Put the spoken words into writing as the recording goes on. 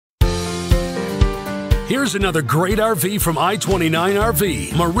Here's another great RV from I-29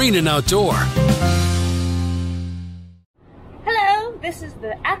 RV, Marine and Outdoor. Hello, this is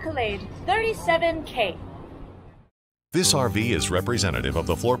the Accolade 37K. This RV is representative of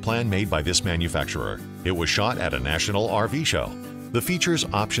the floor plan made by this manufacturer. It was shot at a national RV show. The features,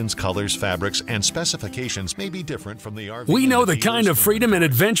 options, colors, fabrics, and specifications may be different from the RV. We know the kind of freedom and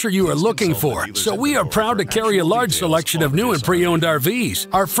adventure you are looking for, so we are proud to carry a large selection of new and pre-owned RVs.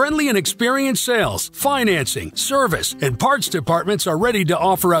 Our friendly and experienced sales, financing, service, and parts departments are ready to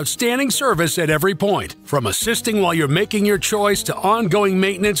offer outstanding service at every point, from assisting while you're making your choice to ongoing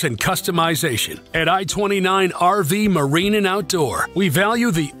maintenance and customization. At I-29 RV, Marine and Outdoor, we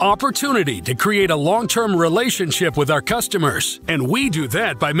value the opportunity to create a long-term relationship with our customers, and we do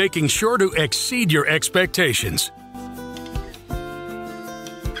that by making sure to exceed your expectations.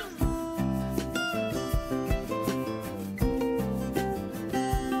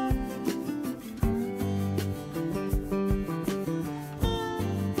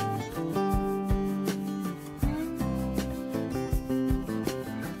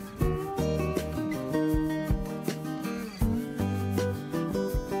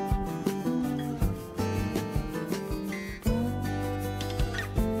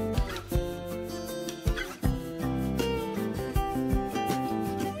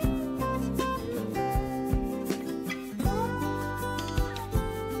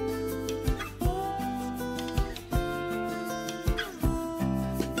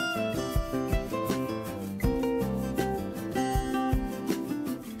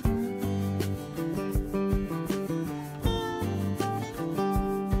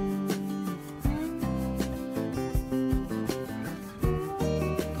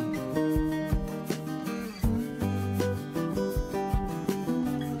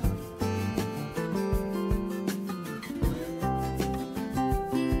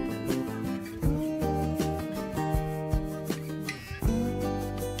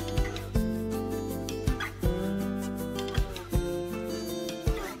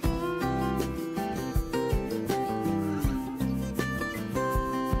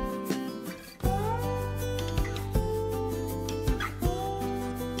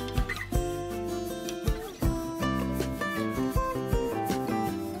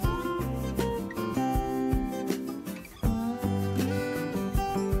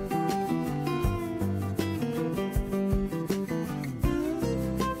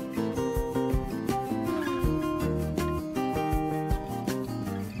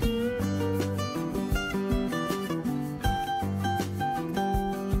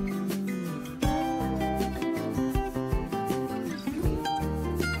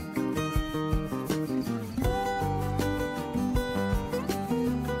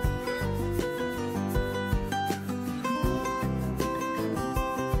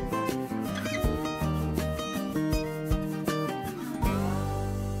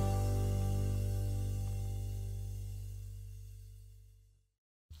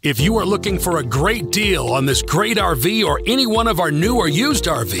 If you are looking for a great deal on this great RV or any one of our new or used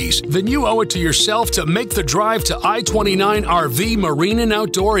RVs, then you owe it to yourself to make the drive to I-29 RV Marine and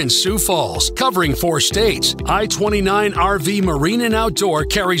Outdoor in Sioux Falls, covering 4 states. I-29 RV Marine and Outdoor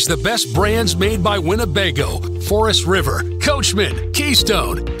carries the best brands made by Winnebago, Forest River, Coachman,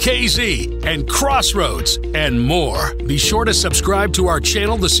 Keystone, KZ, and Crossroads, and more. Be sure to subscribe to our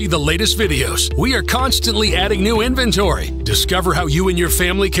channel to see the latest videos. We are constantly adding new inventory. Discover how you and your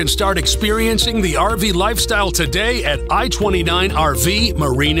family can start experiencing the RV lifestyle today at I-29 RV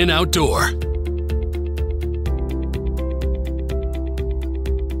Marine and Outdoor.